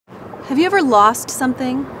Have you ever lost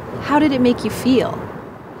something? How did it make you feel?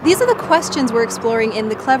 These are the questions we're exploring in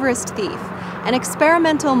The Cleverest Thief, an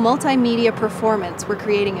experimental multimedia performance we're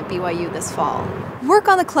creating at BYU this fall. Work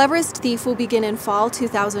on The Cleverest Thief will begin in fall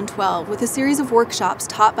 2012 with a series of workshops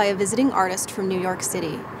taught by a visiting artist from New York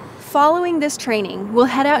City. Following this training, we'll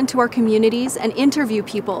head out into our communities and interview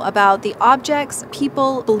people about the objects,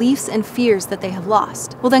 people, beliefs, and fears that they have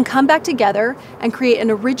lost. We'll then come back together and create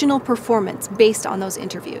an original performance based on those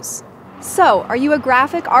interviews. So, are you a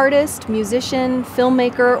graphic artist, musician,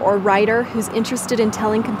 filmmaker, or writer who's interested in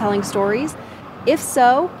telling compelling stories? If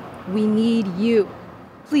so, we need you.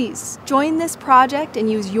 Please join this project and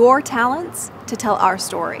use your talents to tell our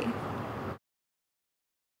story.